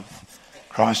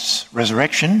Christ's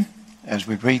resurrection, as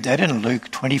we read that in Luke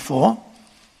 24.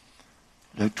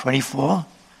 Luke 24,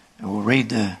 and we'll read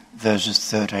the verses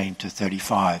 13 to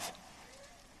 35.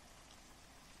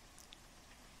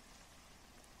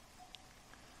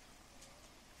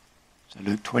 So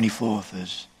Luke 24,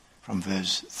 from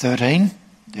verse 13,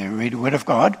 there we read the word of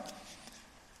God.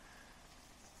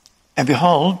 And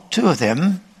behold, two of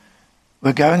them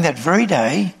were going that very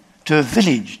day to a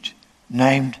village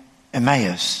named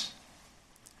Emmaus,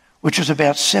 which was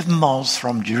about 7 miles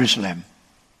from Jerusalem.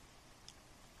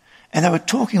 And they were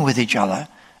talking with each other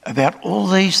about all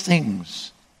these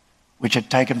things which had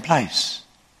taken place.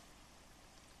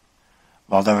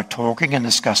 While they were talking and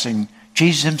discussing,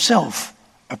 Jesus himself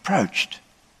approached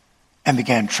and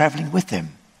began travelling with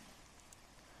them.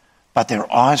 But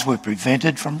their eyes were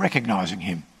prevented from recognising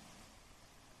him.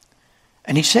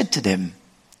 And he said to them,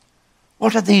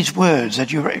 "What are these words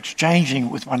that you are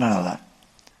exchanging with one another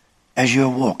as you are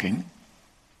walking?"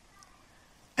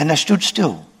 And they stood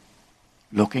still,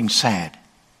 looking sad.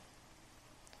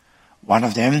 One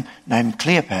of them, named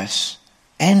Cleopas,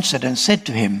 answered and said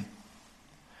to him,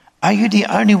 "Are you the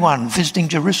only one visiting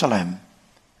Jerusalem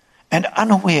and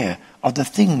unaware of the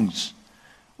things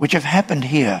which have happened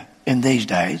here in these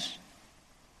days?"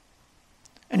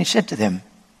 And he said to them,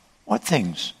 "What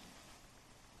things?"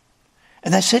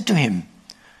 And they said to him,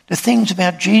 "The things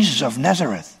about Jesus of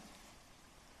Nazareth,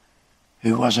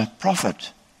 who was a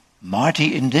prophet,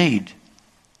 mighty in deed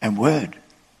and word,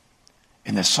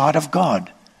 in the sight of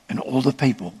God and all the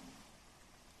people.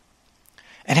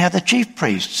 And how the chief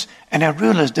priests and our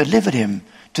rulers delivered him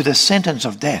to the sentence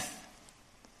of death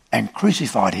and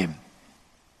crucified him.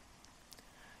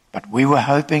 But we were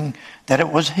hoping that it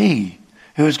was he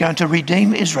who was going to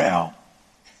redeem Israel.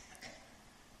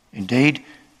 Indeed,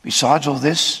 besides all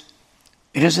this,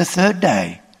 it is the 3rd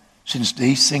day since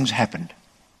these things happened.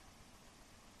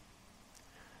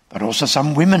 But also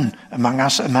some women among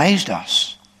us amazed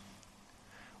us.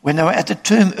 When they were at the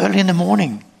tomb early in the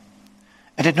morning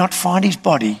and did not find his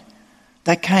body,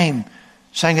 they came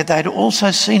saying that they had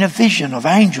also seen a vision of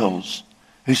angels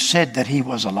who said that he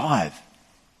was alive.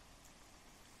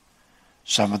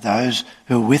 Some of those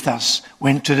who were with us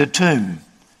went to the tomb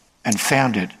and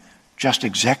found it just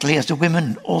exactly as the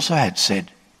women also had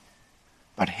said.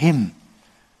 But him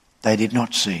they did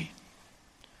not see."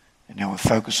 And now we'll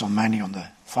focus mainly on the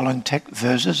following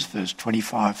verses, verse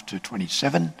 25 to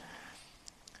 27.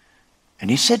 And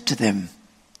he said to them,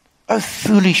 "O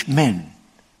foolish men,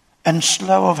 and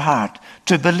slow of heart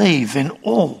to believe in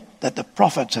all that the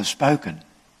prophets have spoken.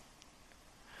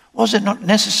 Was it not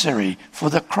necessary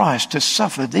for the Christ to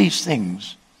suffer these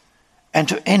things and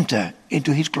to enter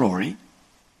into his glory?"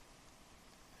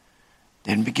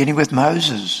 Then beginning with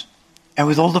Moses and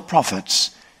with all the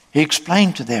prophets, he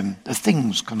explained to them the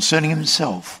things concerning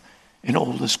himself in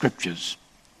all the scriptures.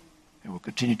 And we'll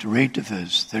continue to read to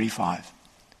verse 35.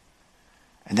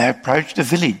 And they approached the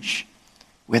village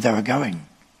where they were going.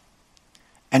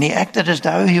 And he acted as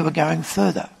though he were going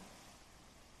further.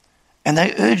 And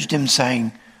they urged him,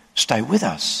 saying, "Stay with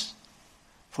us,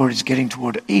 for it is getting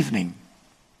toward evening,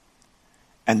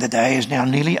 and the day is now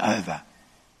nearly over."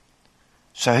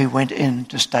 So he went in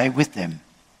to stay with them.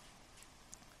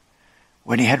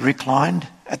 When he had reclined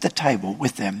at the table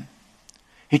with them,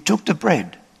 he took the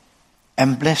bread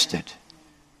and blessed it,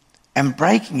 and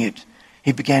breaking it,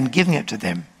 he began giving it to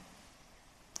them.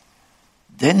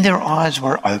 Then their eyes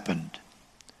were opened,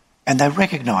 and they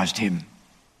recognized him,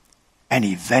 and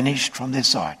he vanished from their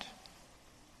sight.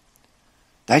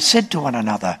 They said to one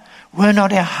another, "Were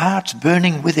not our hearts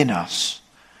burning within us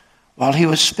while he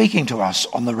was speaking to us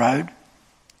on the road,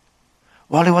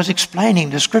 while he was explaining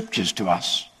the scriptures to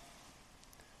us?"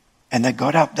 And they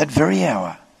got up that very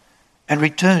hour and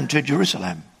returned to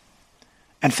Jerusalem,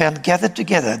 and found gathered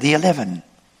together the 11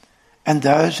 and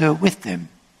those who were with them,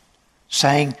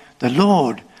 saying, "The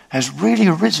Lord has really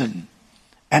risen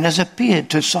and has appeared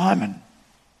to Simon."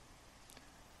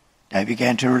 They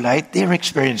began to relate their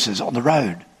experiences on the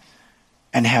road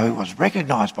and how he was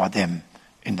recognized by them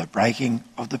in the breaking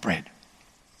of the bread.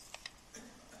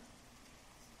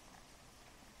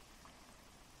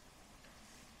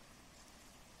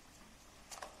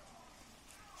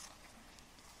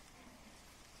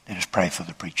 Let us pray for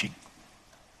the preaching.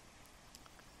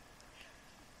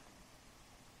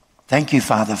 Thank you,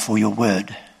 Father, for your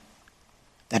word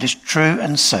that is true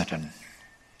and certain.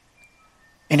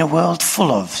 In a world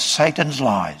full of Satan's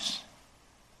lies,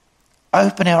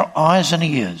 open our eyes and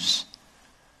ears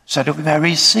so that we may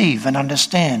receive and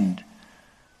understand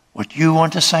what you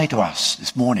want to say to us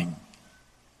this morning,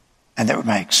 and that we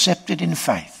may accept it in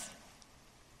faith.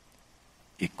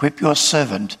 Equip your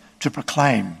servant to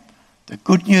proclaim the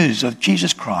good news of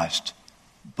Jesus Christ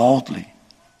boldly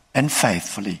and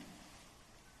faithfully.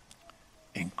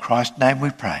 In Christ's name we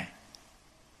pray.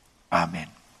 Amen.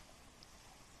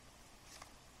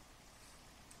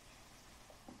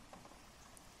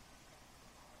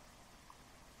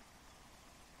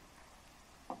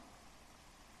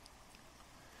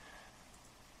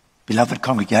 Beloved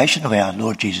congregation of our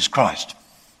Lord Jesus Christ,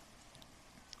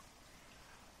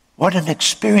 what an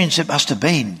experience it must have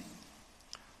been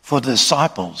for the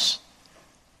disciples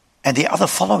and the other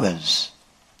followers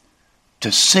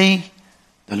to see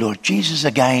the Lord Jesus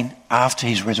again after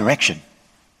his resurrection.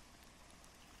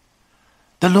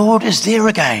 The Lord is there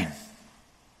again.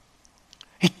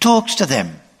 He talks to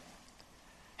them.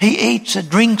 He eats and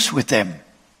drinks with them.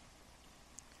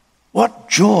 What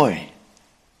joy!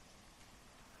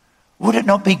 Would it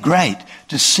not be great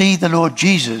to see the Lord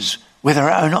Jesus with our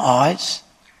own eyes?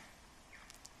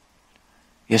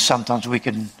 Yes, sometimes we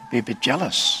can be a bit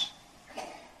jealous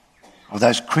of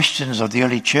those Christians of the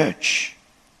early church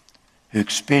who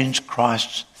experienced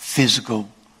Christ's physical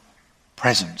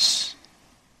presence.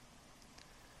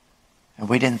 And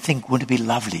we didn't think, wouldn't it be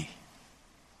lovely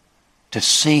to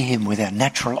see him with our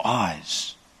natural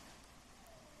eyes?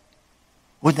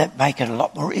 Wouldn't that make it a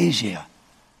lot more easier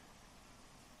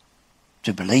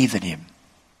to believe in him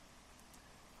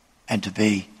and to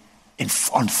be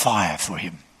on fire for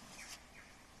him?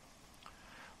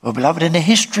 Well, beloved, in the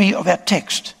history of our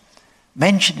text,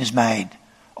 mention is made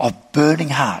of burning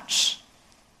hearts.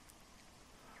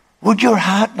 Would your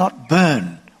heart not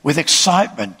burn with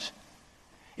excitement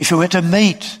if you were to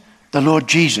meet the Lord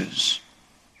Jesus?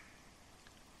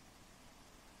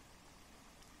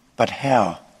 But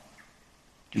how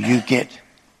do you get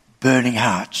burning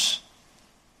hearts?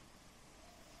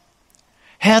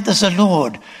 How does the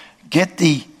Lord get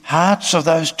the hearts of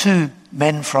those two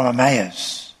men from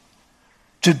Emmaus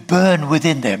to burn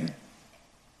within them?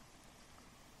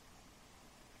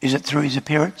 Is it through his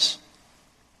appearance?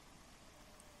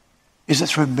 Is it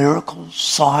through miracles,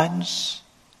 signs?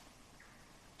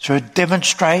 Through a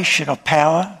demonstration of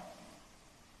power?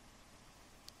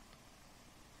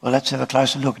 Well, let's have a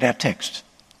closer look at our text.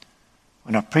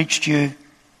 When I preached to you,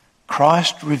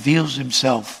 Christ reveals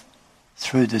himself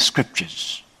through the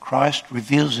Scriptures. Christ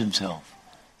reveals himself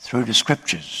through the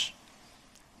Scriptures.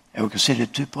 And we'll consider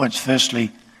 2 points.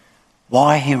 Firstly,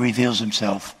 why he reveals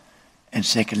himself, and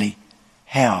secondly,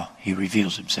 how he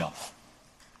reveals himself.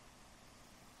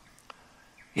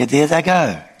 Yeah, there they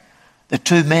go. The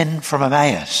two men from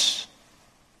Emmaus,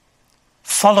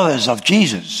 followers of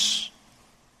Jesus.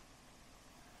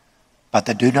 But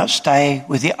they do not stay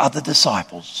with the other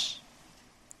disciples.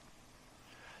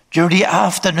 During the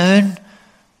afternoon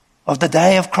of the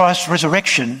day of Christ's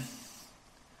resurrection,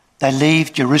 they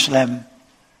leave Jerusalem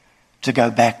to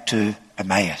go back to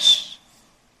Emmaus.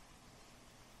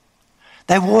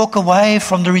 They walk away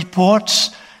from the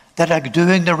reports that are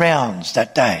doing the rounds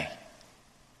that day.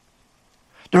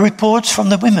 The reports from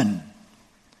the women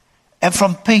and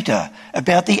from Peter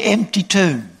about the empty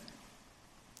tomb.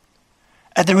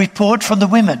 And the report from the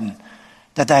women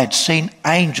that they had seen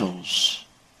angels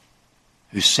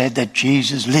who said that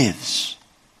Jesus lives.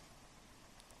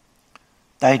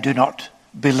 They do not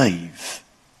believe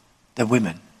the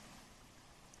women.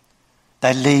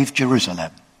 They leave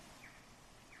Jerusalem.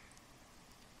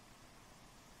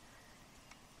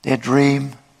 Their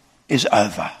dream is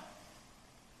over.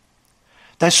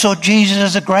 They saw Jesus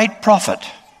as a great prophet.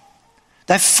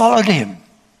 They followed him.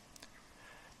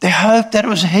 They hoped that it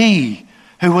was he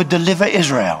who would deliver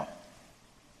Israel.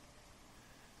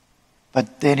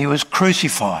 But then he was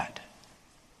crucified.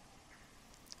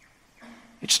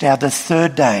 It's now the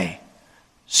third day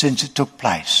since it took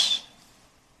place.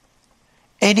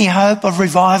 Any hope of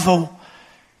revival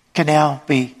can now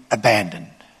be abandoned.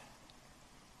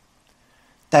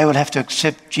 They will have to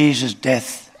accept Jesus'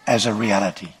 death as a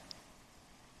reality.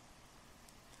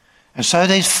 And so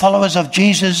these followers of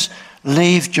Jesus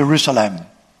leave Jerusalem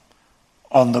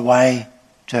on the way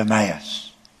to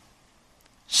Emmaus.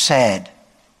 Sad,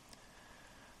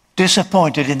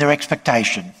 disappointed in their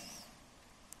expectation,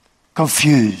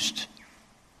 confused,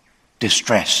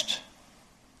 distressed.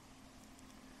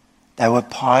 They were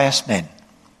pious men.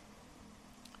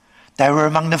 They were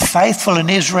among the faithful in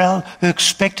Israel who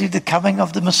expected the coming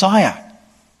of the Messiah,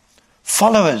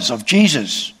 followers of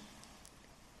Jesus.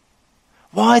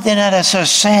 Why then are they so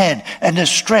sad and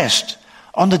distressed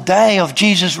on the day of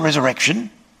Jesus' resurrection?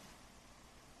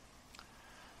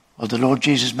 Well, the Lord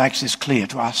Jesus makes this clear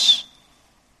to us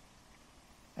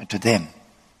and to them.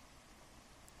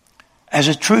 As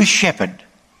a true shepherd,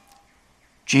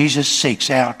 Jesus seeks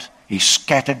out his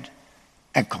scattered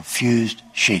and confused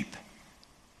sheep.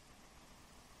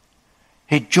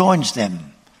 He joins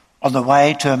them on the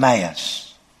way to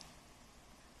Emmaus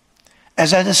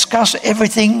as they discuss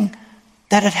everything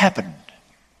that had happened.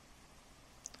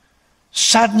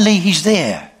 Suddenly he's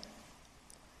there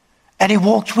and he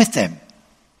walks with them.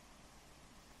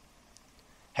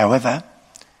 However,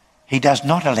 he does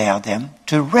not allow them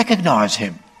to recognize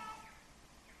him.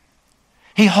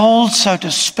 He holds, so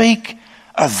to speak,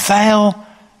 a veil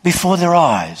before their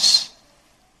eyes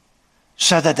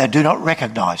so that they do not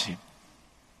recognize him.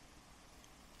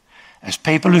 As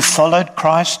people who followed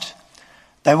Christ,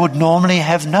 they would normally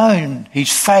have known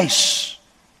his face,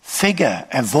 figure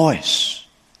and voice.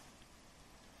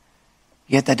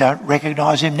 Yet they don't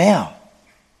recognize him now.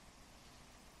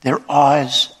 Their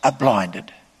eyes are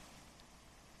blinded.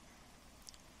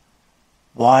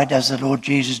 Why does the Lord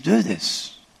Jesus do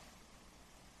this?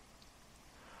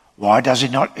 Why does he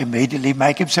not immediately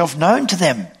make himself known to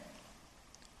them?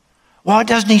 Why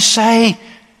doesn't he say,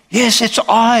 "Yes, it's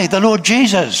I, the Lord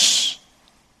Jesus"?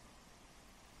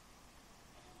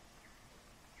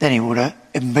 Then he would have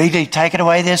immediately taken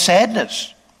away their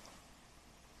sadness.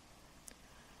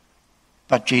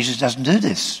 But Jesus doesn't do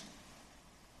this.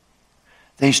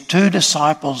 These two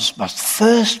disciples must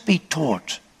first be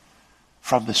taught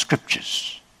from the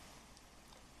Scriptures.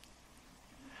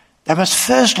 They must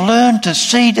first learn to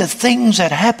see the things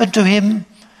that happened to him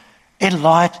in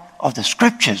light of the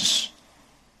Scriptures.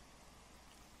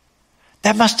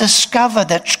 They must discover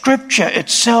that Scripture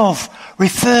itself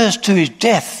refers to his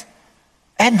death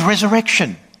and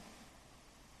resurrection.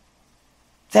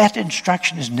 That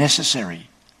instruction is necessary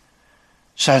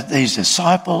so that these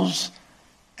disciples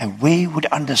and we would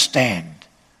understand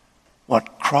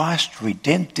what Christ's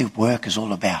redemptive work is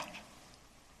all about.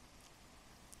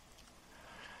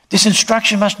 This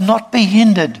instruction must not be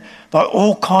hindered by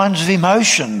all kinds of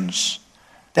emotions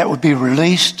that would be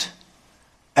released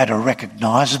at a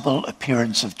recognizable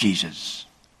appearance of Jesus.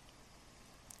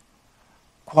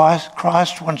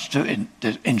 Christ wants to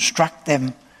instruct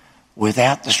them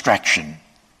without distraction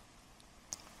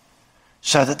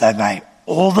so that they may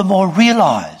all the more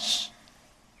realize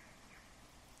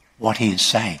what he is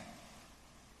saying.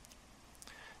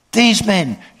 These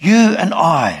men, you and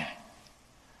I,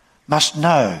 must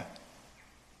know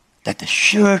that the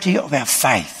surety of our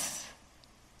faith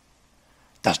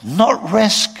does not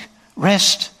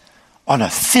rest on a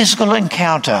physical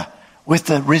encounter with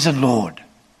the risen Lord,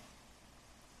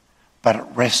 but it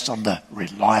rests on the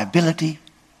reliability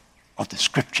of the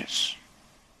Scriptures.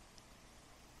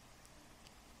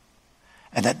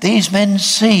 And that these men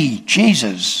see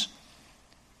Jesus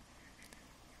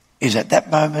is at that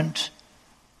moment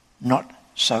not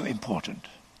so important.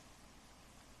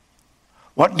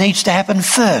 What needs to happen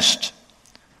first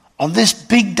on this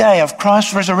big day of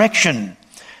Christ's resurrection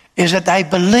is that they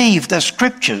believe the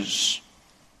Scriptures.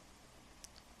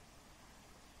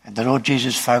 And the Lord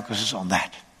Jesus focuses on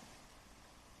that.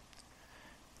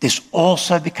 This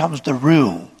also becomes the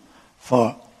rule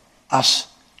for us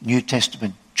New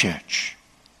Testament church.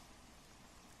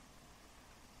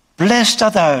 Blessed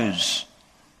are those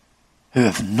who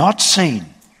have not seen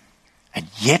and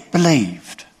yet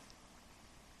believed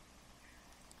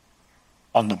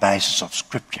on the basis of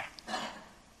Scripture.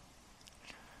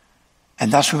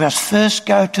 And thus we must first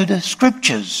go to the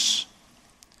Scriptures.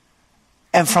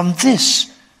 And from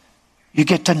this, you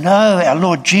get to know our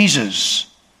Lord Jesus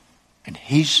and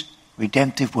his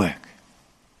redemptive work.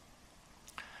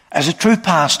 As a true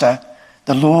pastor,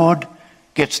 the Lord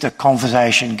gets the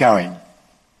conversation going.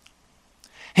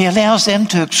 He allows them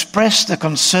to express the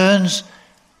concerns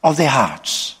of their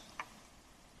hearts.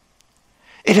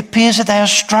 It appears that they are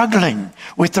struggling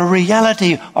with the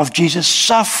reality of Jesus'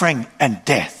 suffering and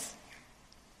death.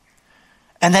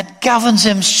 And that governs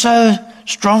them so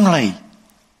strongly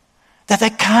that they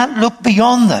can't look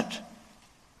beyond that.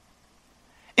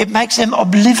 It makes them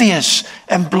oblivious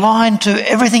and blind to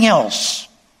everything else.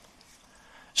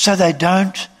 So that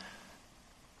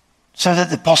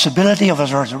the possibility of a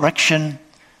resurrection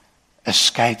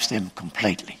escapes them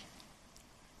completely.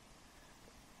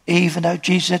 Even though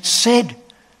Jesus had said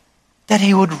that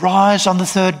he would rise on the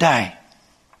third day.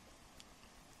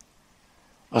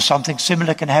 Well, something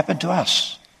similar can happen to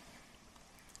us.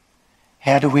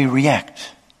 How do we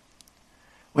react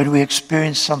when we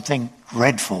experience something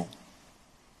dreadful?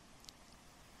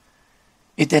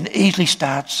 It then easily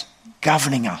starts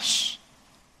governing us.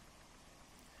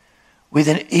 We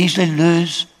then easily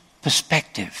lose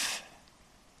perspective.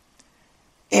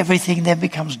 Everything then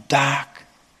becomes dark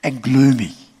and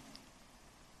gloomy.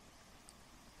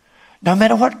 No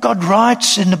matter what God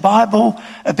writes in the Bible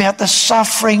about the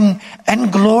suffering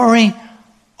and glory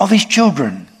of his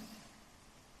children.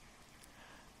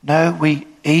 No, we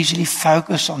easily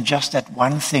focus on just that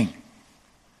one thing,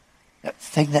 that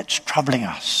thing that's troubling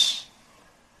us,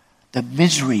 the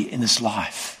misery in this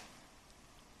life,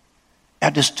 our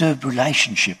disturbed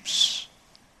relationships,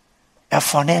 our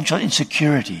financial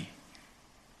insecurity,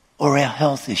 or our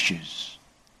health issues.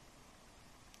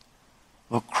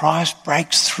 Well, Christ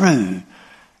breaks through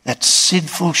that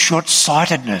sinful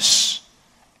short-sightedness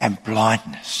and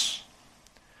blindness.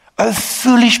 O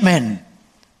foolish men,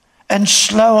 and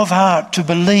slow of heart to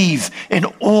believe in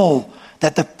all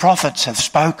that the prophets have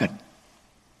spoken.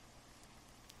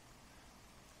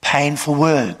 Painful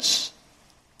words,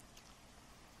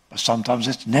 but sometimes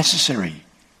it's necessary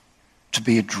to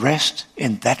be addressed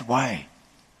in that way.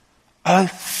 O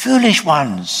foolish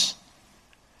ones,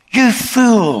 you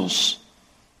fools.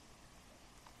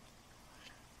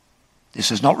 This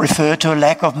does not refer to a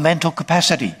lack of mental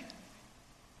capacity.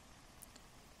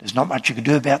 There's not much you can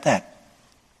do about that.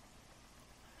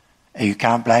 And you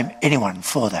can't blame anyone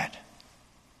for that.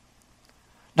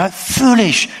 No,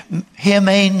 foolish here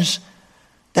means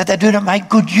that they do not make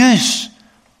good use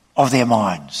of their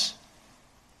minds.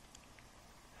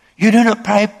 You do not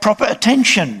pay proper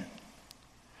attention.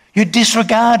 You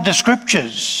disregard the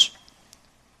scriptures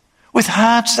with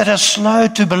hearts that are slow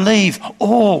to believe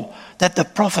all that the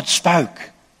prophets spoke.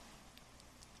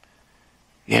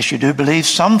 Yes, you do believe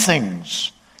some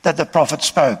things that the prophets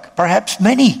spoke, perhaps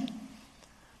many,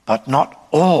 but not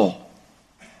all.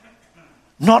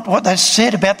 Not what they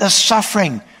said about the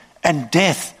suffering and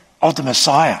death of the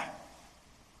Messiah.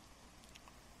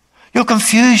 Your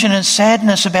confusion and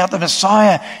sadness about the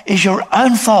Messiah is your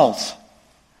own fault.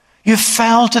 You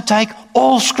failed to take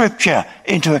all Scripture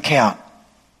into account.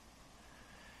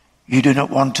 You do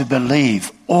not want to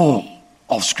believe all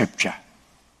of Scripture.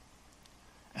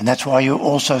 And that's why you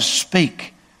also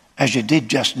speak, as you did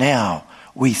just now,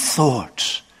 we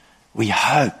thought, we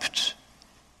hoped.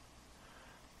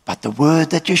 But the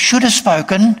word that you should have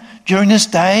spoken during this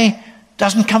day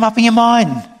doesn't come up in your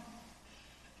mind.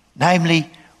 Namely,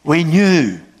 we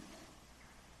knew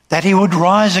that he would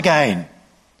rise again.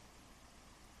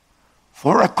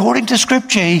 For according to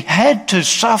Scripture, he had to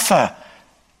suffer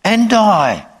and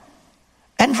die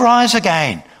and rise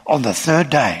again on the third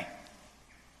day.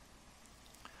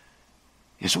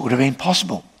 Yes, it would have been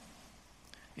possible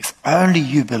if only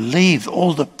you believed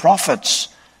all the prophets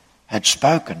had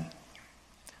spoken.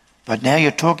 But now you're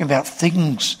talking about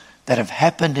things that have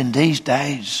happened in these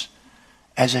days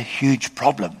as a huge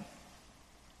problem.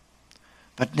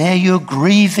 But now you're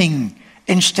grieving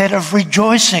instead of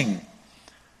rejoicing.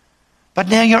 But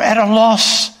now you're at a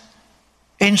loss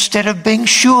instead of being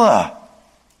sure.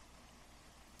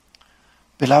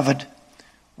 Beloved,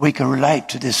 we can relate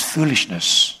to this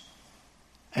foolishness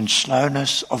and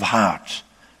slowness of heart.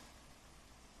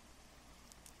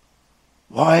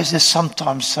 Why is there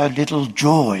sometimes so little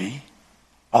joy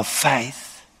of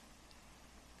faith?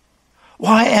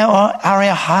 Why are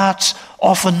our hearts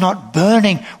often not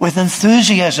burning with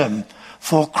enthusiasm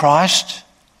for Christ?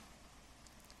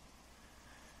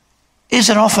 Is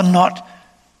it often not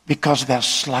because of our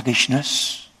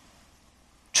sluggishness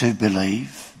to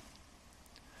believe?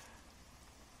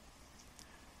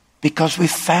 Because we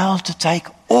fail to take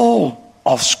all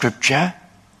of Scripture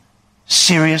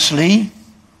seriously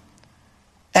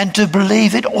and to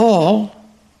believe it all?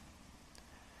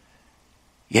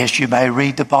 Yes, you may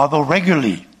read the Bible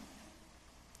regularly,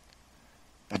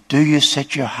 but do you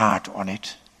set your heart on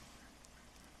it?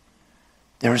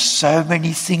 There are so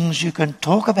many things you can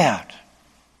talk about,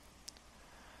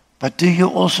 but do you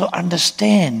also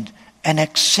understand and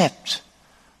accept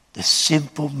the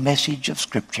simple message of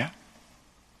Scripture?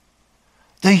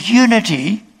 The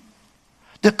unity,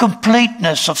 the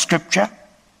completeness of Scripture,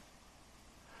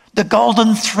 the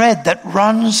golden thread that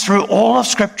runs through all of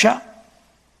Scripture.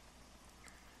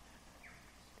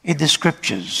 In the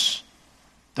Scriptures,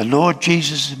 the Lord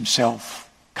Jesus himself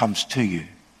comes to you.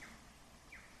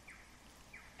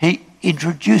 He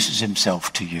introduces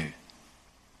himself to you.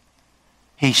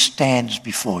 He stands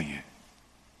before you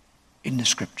in the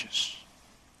Scriptures.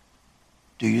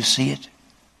 Do you see it?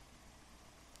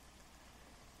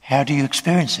 How do you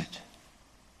experience it?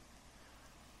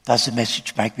 Does the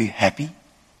message make you happy?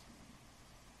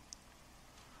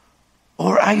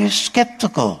 Or are you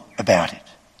skeptical about it?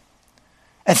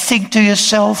 And think to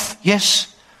yourself,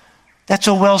 yes, that's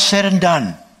all well said and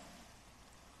done.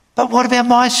 But what about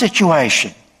my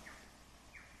situation?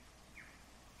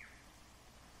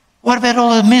 What about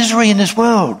all the misery in this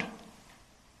world?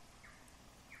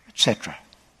 Etc.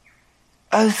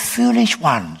 O foolish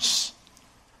ones,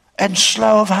 and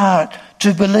slow of heart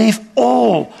to believe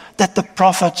all that the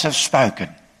prophets have spoken.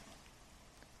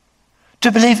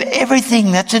 To believe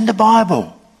everything that's in the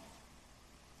Bible.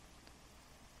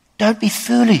 Don't be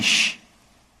foolish.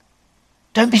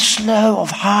 Don't be slow of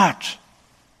heart.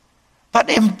 But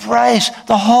embrace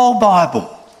the whole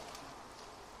Bible.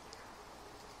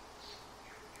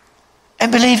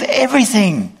 And believe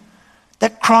everything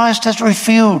that Christ has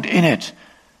revealed in it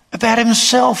about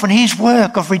himself and his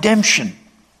work of redemption.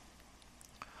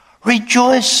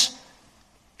 Rejoice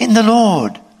in the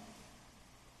Lord,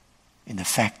 in the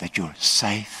fact that you're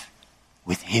safe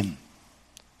with him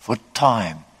for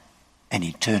time and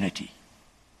eternity.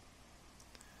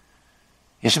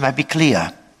 Yes, it may be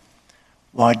clear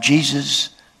why Jesus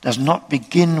does not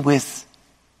begin with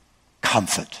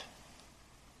comfort,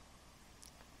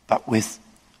 but with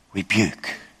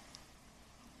rebuke.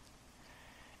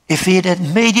 If he had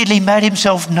immediately made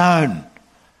himself known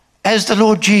as the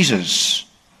Lord Jesus,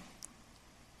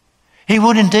 he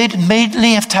would indeed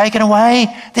immediately have taken away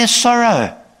their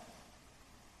sorrow.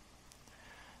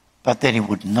 But then he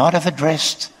would not have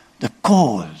addressed the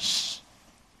cause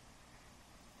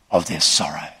of their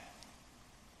sorrow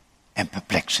and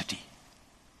perplexity.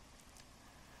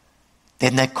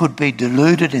 Then they could be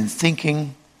deluded in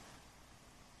thinking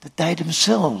that they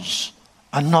themselves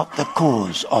are not the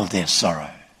cause of their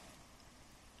sorrow.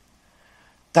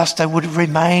 Thus they would have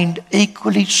remained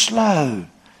equally slow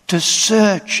to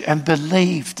search and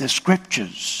believe the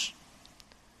Scriptures.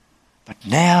 But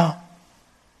now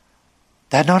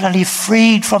they're not only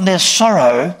freed from their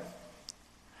sorrow,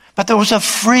 but they're also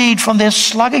freed from their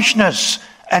sluggishness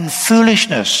and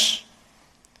foolishness.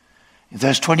 In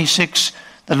verse 26,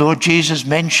 the Lord Jesus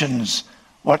mentions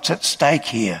what's at stake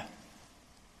here.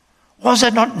 Was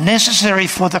it not necessary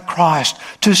for the Christ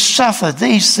to suffer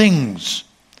these things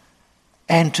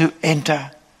and to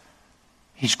enter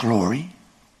his glory?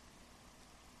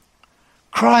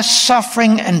 Christ's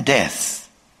suffering and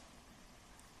death,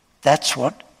 that's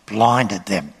what blinded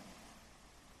them.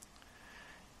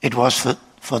 It was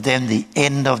for them the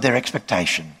end of their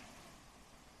expectation.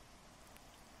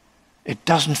 It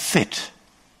doesn't fit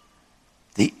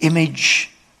the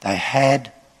image they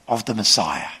had of the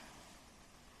Messiah.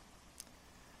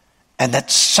 And that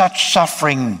such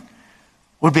suffering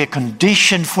would be a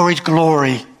condition for his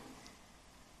glory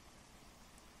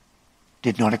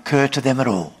did not occur to them at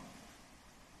all.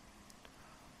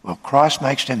 Well, Christ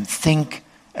makes them think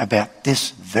about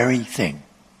this very thing.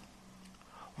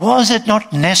 Was it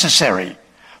not necessary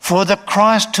for the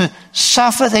Christ to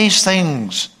suffer these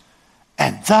things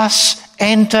and thus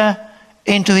enter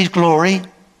into his glory?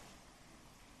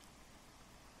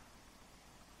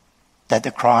 That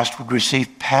the Christ would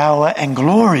receive power and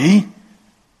glory,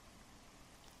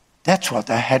 that's what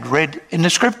they had read in the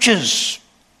Scriptures.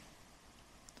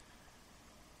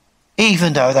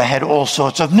 Even though they had all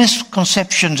sorts of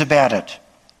misconceptions about it.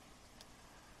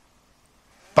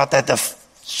 But that the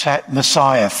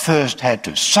Messiah first had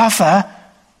to suffer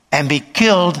and be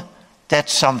killed,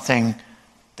 that's something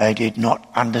they did not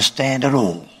understand at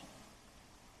all.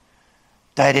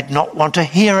 They did not want to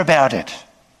hear about it.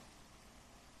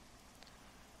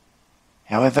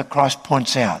 However, Christ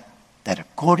points out that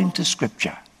according to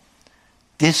Scripture,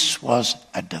 this was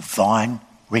a divine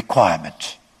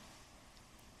requirement.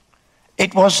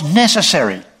 It was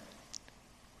necessary.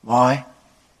 Why?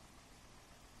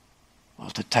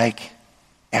 Well, to take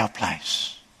our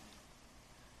place,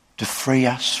 to free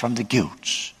us from the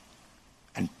guilt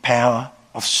and power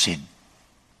of sin,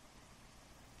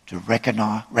 to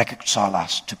reconcile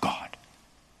us to God.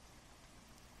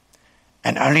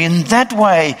 And only in that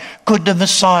way could the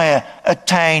Messiah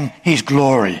attain his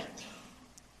glory.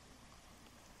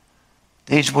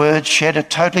 These words shed a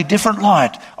totally different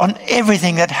light on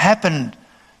everything that happened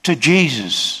to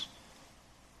Jesus.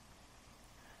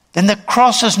 Then the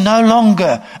cross is no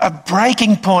longer a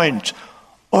breaking point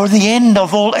or the end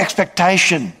of all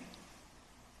expectation.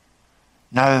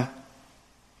 No,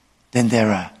 then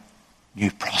there are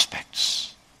new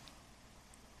prospects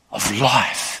of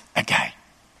life again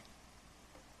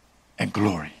and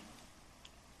glory.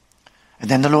 And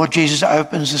then the Lord Jesus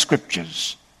opens the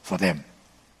Scriptures for them.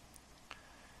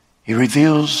 He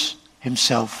reveals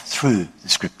himself through the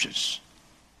Scriptures.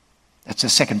 That's the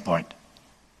second point.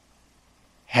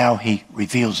 How he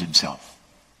reveals himself.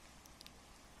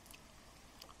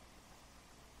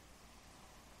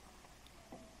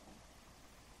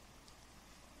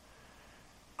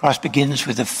 Christ begins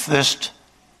with the first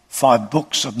 5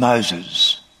 books of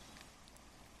Moses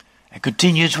and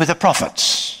continues with the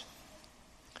prophets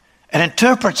and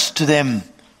interprets to them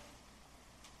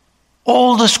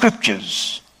all the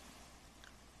Scriptures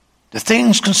the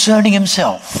things concerning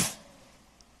himself.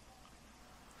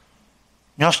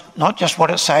 Not just what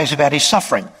it says about his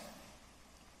suffering.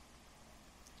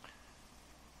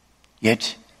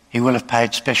 Yet he will have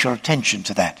paid special attention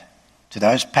to that, to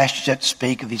those passages that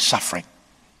speak of his suffering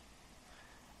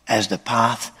as the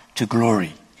path to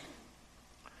glory.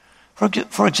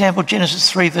 For example, Genesis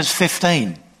 3 verse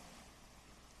 15,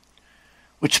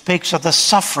 which speaks of the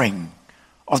suffering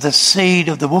of the seed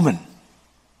of the woman,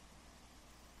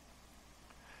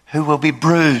 who will be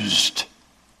bruised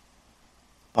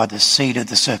by the seed of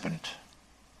the serpent.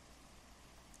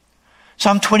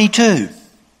 Psalm 22,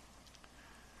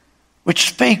 which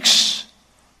speaks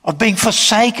of being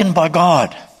forsaken by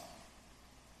God,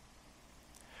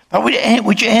 but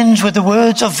which ends with the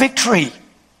words of victory.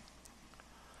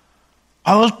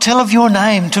 I will tell of your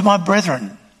name to my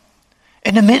brethren.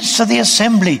 In the midst of the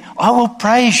assembly, I will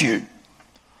praise you.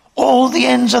 All the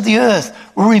ends of the earth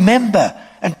will remember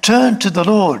and turn to the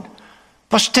Lord.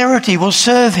 Posterity will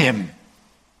serve him.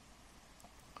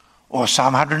 Or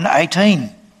Psalm 118,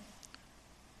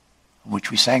 which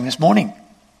we sang this morning,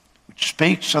 which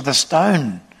speaks of the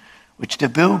stone which the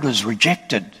builders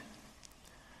rejected,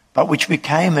 but which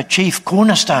became a chief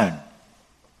cornerstone.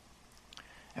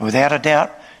 And without a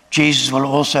doubt, Jesus will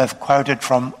also have quoted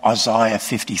from Isaiah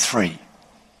 53,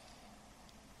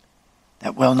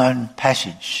 that well-known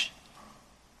passage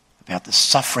about the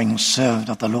suffering servant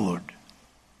of the Lord,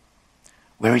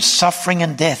 where his suffering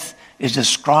and death is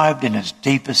described in its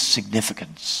deepest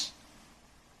significance.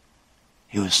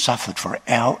 He was suffered for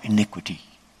our iniquity,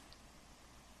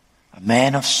 a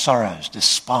man of sorrows,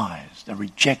 despised and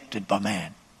rejected by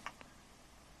man.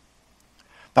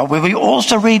 But where we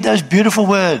also read those beautiful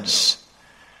words,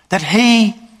 that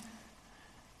he,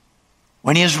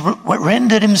 when he has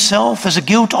rendered himself as a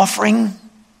guilt offering,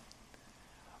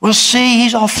 will see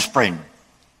his offspring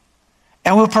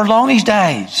and will prolong his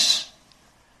days,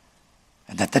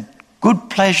 and that the good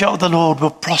pleasure of the Lord will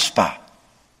prosper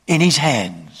in his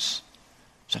hands.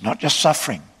 So not just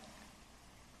suffering,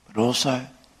 but also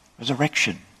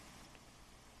resurrection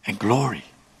and glory.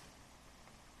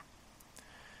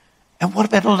 And what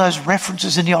about all those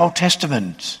references in the Old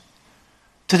Testament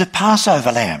to the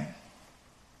Passover lamb,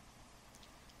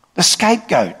 the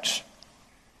scapegoat,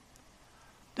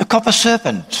 the copper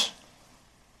serpent,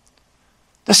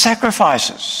 the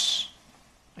sacrifices,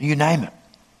 you name it?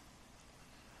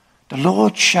 The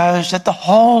Lord shows that the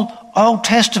whole Old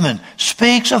Testament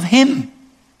speaks of him,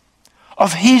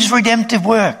 of his redemptive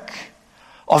work,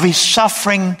 of his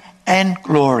suffering and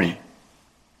glory.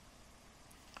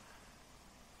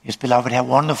 Yes, beloved, how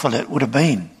wonderful it would have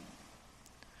been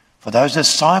for those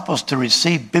disciples to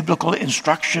receive biblical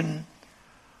instruction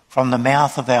from the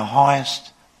mouth of our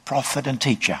highest prophet and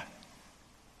teacher,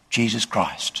 Jesus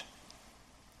Christ.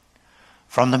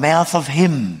 From the mouth of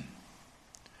him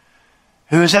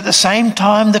who is at the same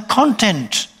time the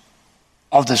content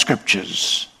of the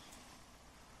Scriptures.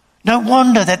 No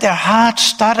wonder that their hearts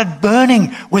started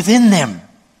burning within them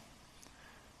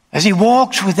as he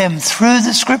walks with them through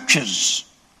the Scriptures.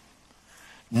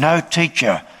 No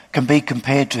teacher can be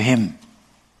compared to him.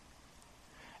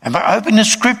 And by opening the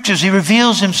Scriptures, he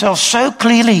reveals himself so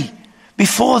clearly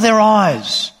before their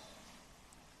eyes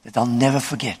that they'll never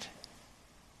forget.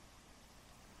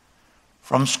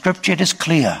 From Scripture it is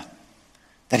clear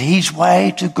that his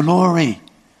way to glory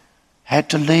had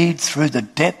to lead through the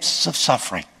depths of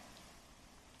suffering.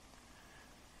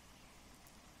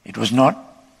 It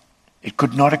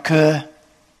could not occur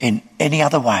in any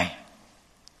other way.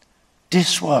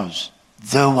 This was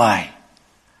the way,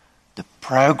 the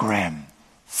program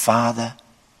Father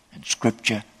and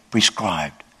Scripture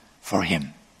prescribed for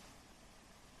him.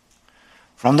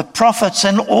 From the prophets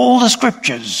and all the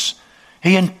Scriptures,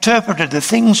 he interpreted the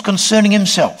things concerning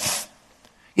himself.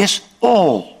 Yes,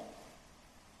 all.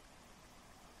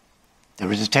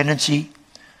 There is a tendency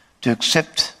to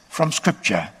accept from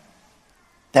Scripture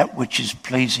that which is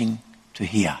pleasing to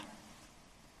hear,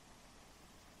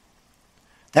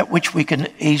 that which we can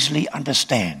easily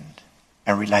understand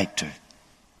and relate to,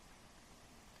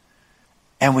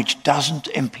 and which doesn't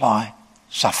imply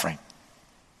suffering.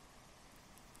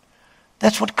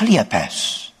 That's what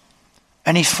Cleopas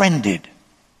and his friend did.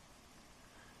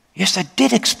 Yes, they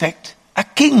did expect a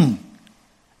king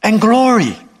and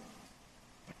glory,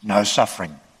 but no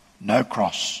suffering, no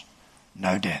cross,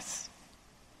 no death.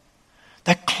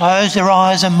 They closed their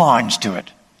eyes and minds to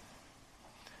it.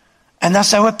 And thus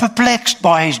they were perplexed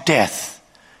by his death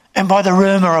and by the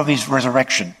rumour of his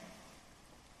resurrection.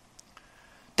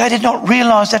 They did not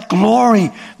realise that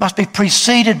glory must be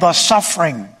preceded by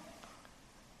suffering,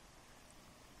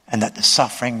 and that the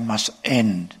suffering must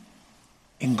end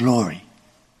in glory.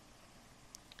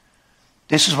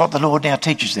 This is what the Lord now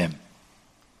teaches them.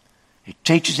 He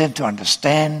teaches them to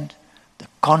understand the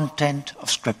content of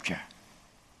Scripture.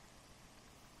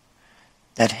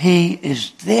 That he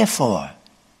is therefore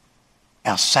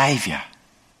our Saviour.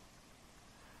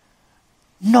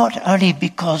 Not only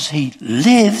because he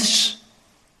lives,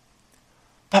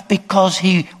 but because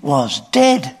he was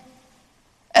dead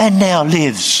and now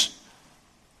lives.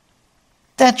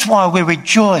 That's why we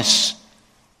rejoice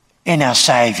in our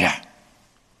Saviour.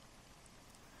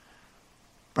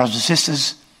 Brothers and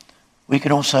sisters, we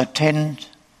can also tend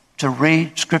to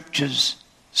read Scriptures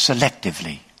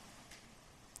selectively.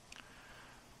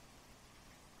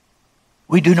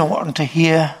 We do not want to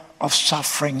hear of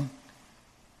suffering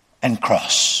and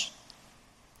cross.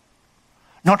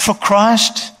 Not for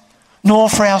Christ, nor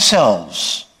for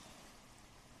ourselves.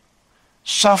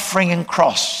 Suffering and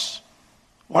cross.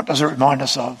 What does it remind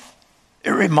us of?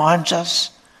 It reminds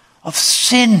us of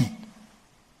sin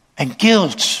and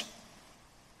guilt.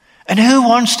 And who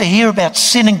wants to hear about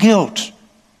sin and guilt?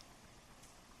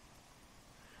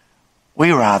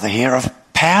 We rather hear of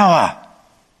power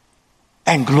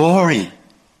and glory.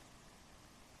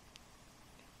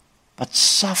 But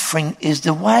suffering is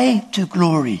the way to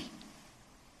glory.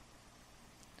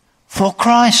 For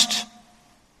Christ.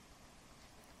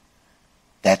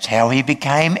 That's how he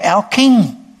became our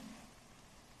King.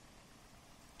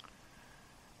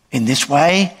 In this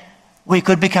way, we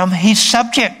could become his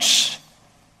subjects,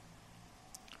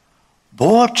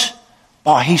 bought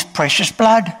by his precious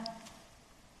blood,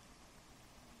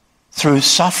 through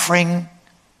suffering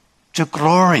to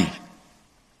glory.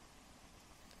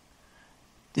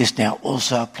 This now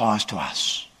also applies to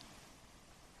us,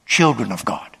 children of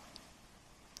God.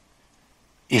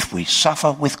 If we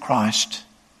suffer with Christ,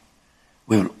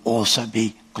 we will also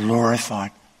be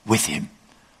glorified with him.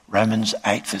 Romans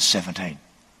 8 verse 17.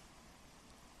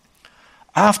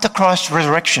 After Christ's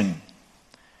resurrection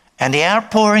and the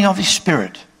outpouring of his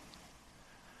Spirit,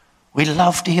 we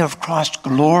love to hear of Christ's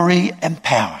glory and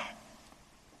power.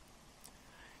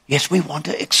 Yes, we want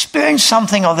to experience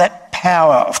something of that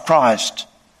power of Christ.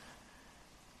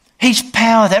 His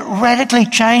power that radically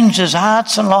changes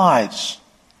hearts and lives.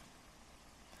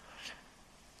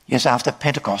 Yes, after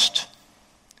Pentecost,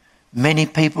 many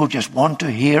people just want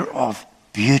to hear of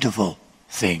beautiful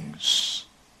things,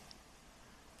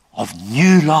 of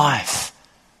new life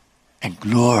and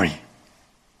glory.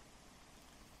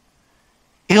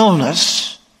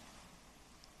 Illness,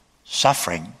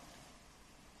 suffering,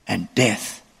 and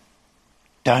death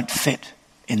don't fit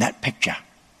in that picture.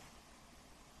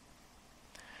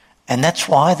 And that's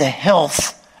why the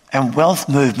health and wealth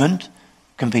movement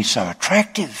can be so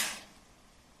attractive.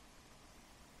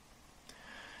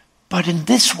 But in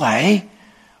this way,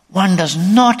 one does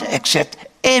not accept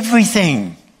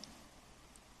everything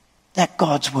that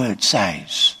God's word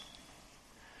says.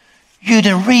 You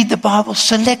to read the Bible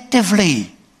selectively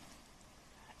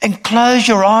and close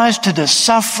your eyes to the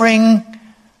suffering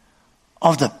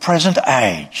of the present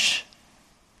age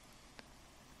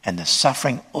and the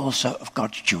suffering also of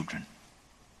God's children.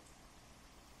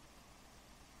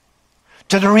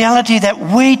 To the reality that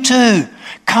we too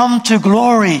come to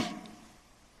glory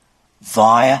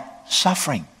via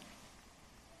suffering.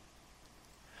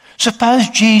 Suppose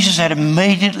Jesus had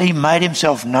immediately made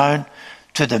himself known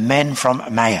to the men from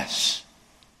Emmaus.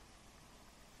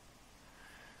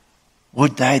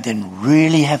 Would they then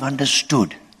really have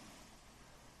understood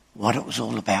what it was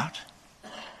all about?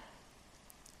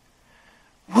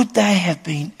 Would they have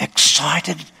been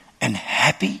excited and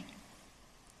happy?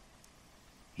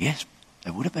 Yes,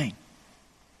 they would have been.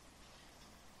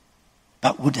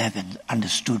 But would they have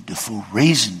understood the full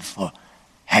reason for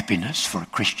happiness for a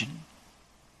Christian?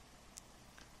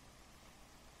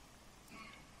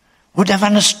 Would they have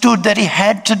understood that he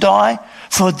had to die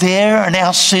for their and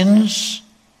our sins?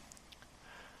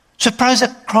 Suppose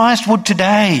that Christ would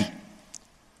today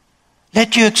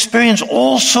let you experience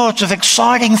all sorts of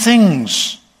exciting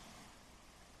things.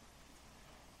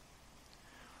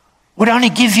 Would only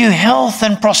give you health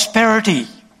and prosperity.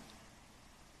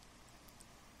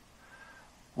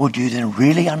 Would you then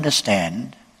really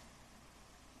understand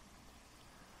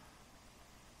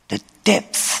the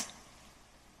depth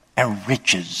and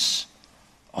riches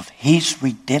of his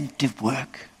redemptive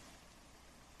work?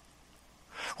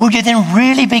 Would you then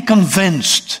really be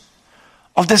convinced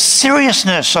of the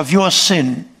seriousness of your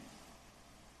sin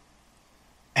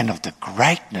and of the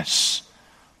greatness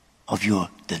of your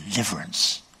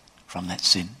deliverance from that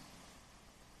sin?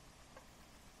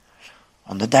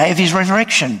 On the day of his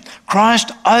resurrection,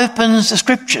 Christ opens the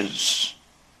Scriptures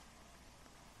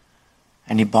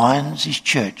and he binds his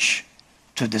church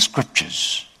to the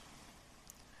Scriptures.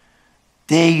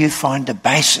 There you find the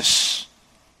basis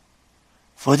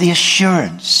for the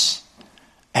assurance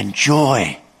and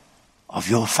joy of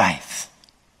your faith.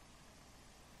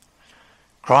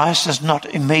 Christ does not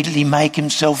immediately make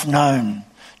himself known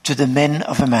to the men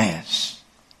of Emmaus.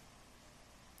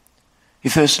 He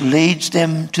first leads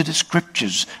them to the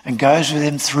Scriptures and goes with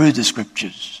them through the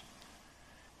Scriptures.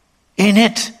 In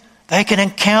it, they can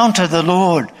encounter the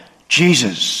Lord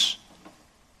Jesus.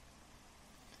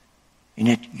 In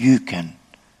it, you can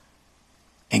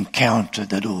encounter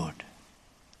the Lord,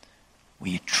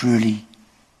 where you truly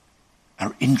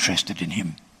are interested in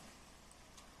him.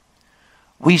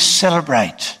 We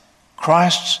celebrate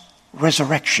Christ's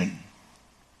resurrection,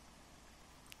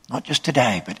 not just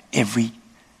today, but every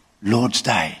Lord's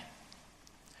Day,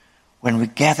 when we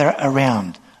gather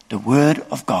around the Word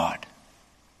of God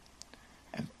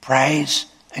and praise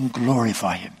and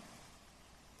glorify him.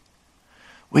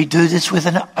 We do this with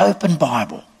an open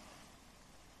Bible.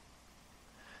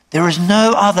 There is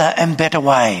no other and better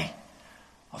way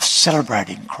of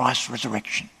celebrating Christ's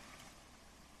resurrection.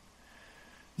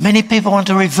 Many people want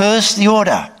to reverse the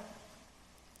order.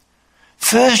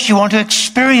 First, you want to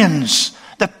experience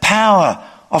the power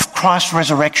of Christ's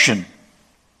resurrection.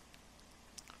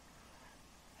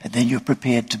 And then you're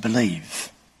prepared to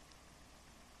believe.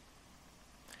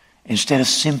 Instead of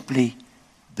simply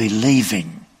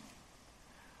believing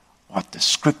what the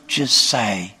Scriptures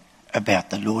say about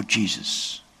the Lord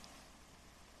Jesus.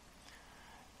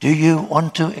 Do you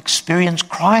want to experience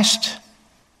Christ?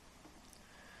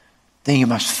 Then you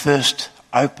must first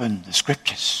open the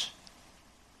Scriptures.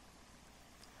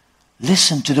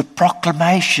 Listen to the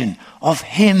proclamation of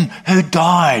him who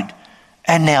died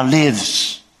and now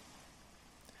lives.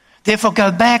 Therefore,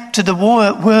 go back to the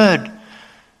Word.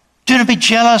 Do not be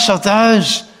jealous of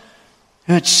those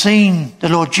who had seen the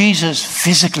Lord Jesus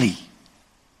physically.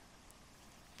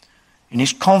 In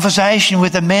his conversation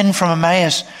with the men from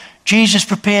Emmaus, Jesus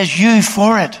prepares you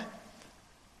for it.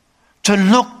 To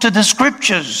look to the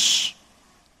Scriptures.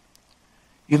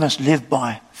 You must live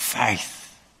by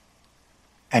faith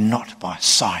and not by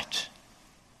sight.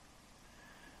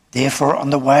 Therefore,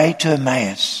 on the way to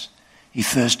Emmaus, he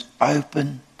first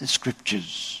opened the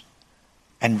Scriptures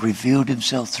and revealed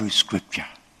himself through Scripture.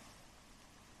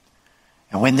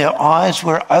 And when their eyes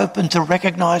were opened to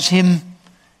recognize him,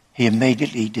 he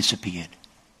immediately disappeared.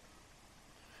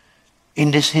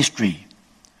 In this history,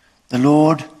 the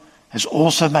Lord has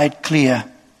also made clear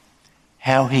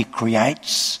how he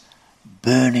creates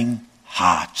burning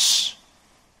hearts.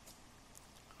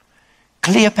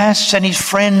 Cleopas and his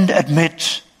friend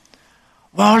admit,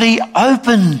 while he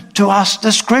opened to us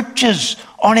the Scriptures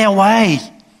on our way,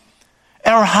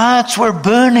 our hearts were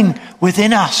burning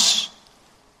within us,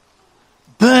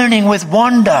 burning with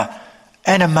wonder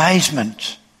and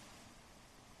amazement.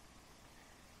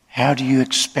 How do you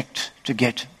expect to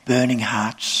get burning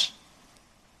hearts?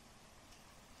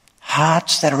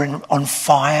 Hearts that are on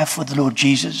fire for the Lord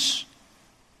Jesus?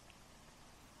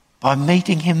 By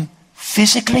meeting him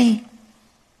physically?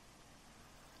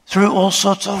 Through all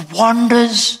sorts of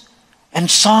wonders and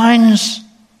signs?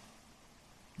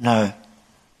 No,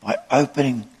 by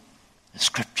opening the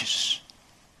Scriptures.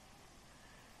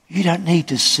 You don't need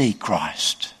to see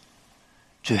Christ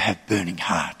to have burning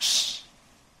hearts.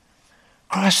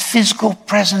 Christ's physical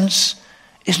presence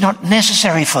is not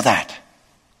necessary for that.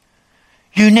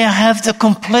 You now have the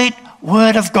complete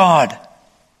Word of God.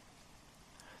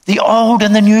 The Old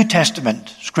and the New Testament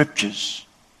Scriptures.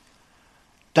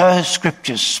 Those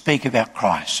Scriptures speak about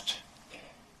Christ.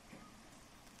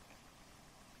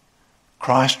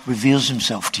 Christ reveals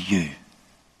himself to you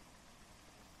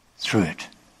through it.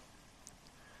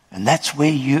 And that's where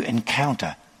you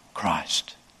encounter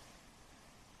Christ.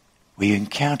 Where you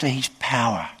encounter his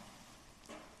power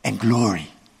and glory.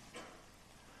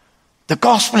 The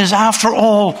gospel is, after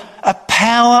all, a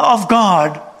power of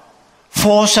God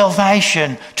for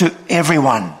salvation to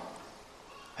everyone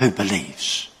who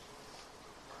believes.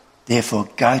 Therefore,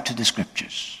 go to the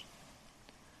Scriptures.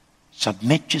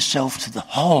 Submit yourself to the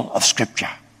whole of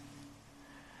Scripture.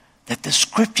 That the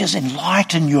Scriptures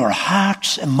enlighten your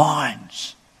hearts and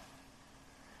minds.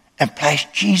 And place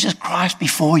Jesus Christ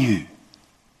before you.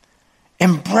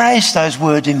 Embrace those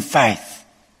words in faith.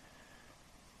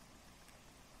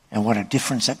 And what a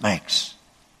difference that makes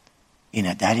in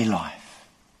our daily life.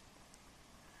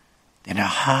 Then our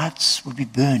hearts will be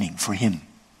burning for him.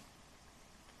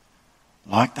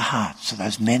 Like the hearts of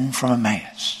those men from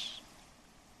Emmaus.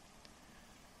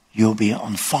 You'll be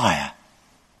on fire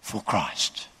for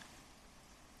Christ.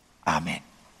 Amen.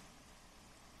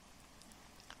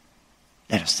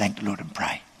 Let us thank the Lord and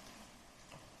pray.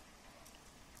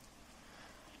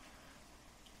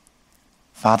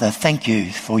 Father, thank you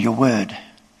for your word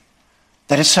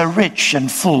that is so rich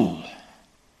and full.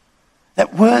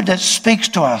 That word that speaks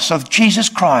to us of Jesus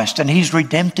Christ and his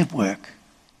redemptive work.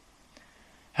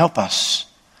 Help us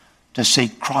to see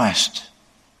Christ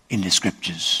in the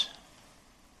scriptures.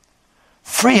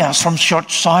 Free us from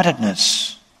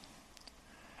short-sightedness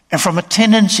and from a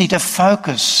tendency to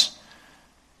focus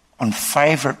on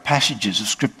favourite passages of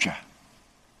scripture.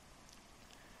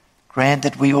 Grant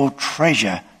that we all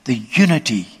treasure the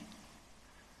unity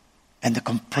and the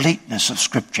completeness of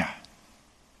scripture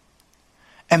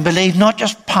and believe not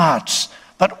just parts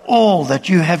but all that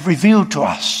you have revealed to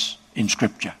us in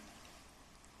scripture.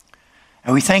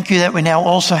 And we thank you that we now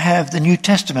also have the New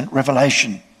Testament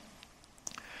revelation,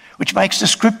 which makes the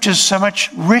scriptures so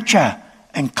much richer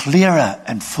and clearer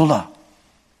and fuller.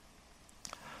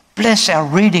 Bless our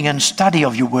reading and study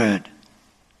of your word,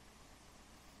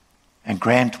 and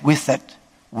grant with that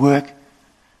work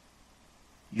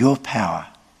your power,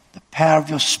 the power of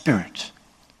your Spirit,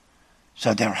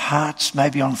 so their hearts may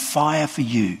be on fire for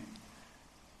you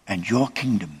and your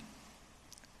kingdom.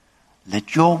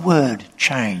 Let your word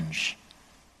change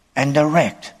and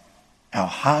direct our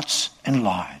hearts and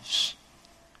lives.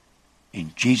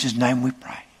 In Jesus' name we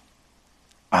pray.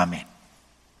 Amen.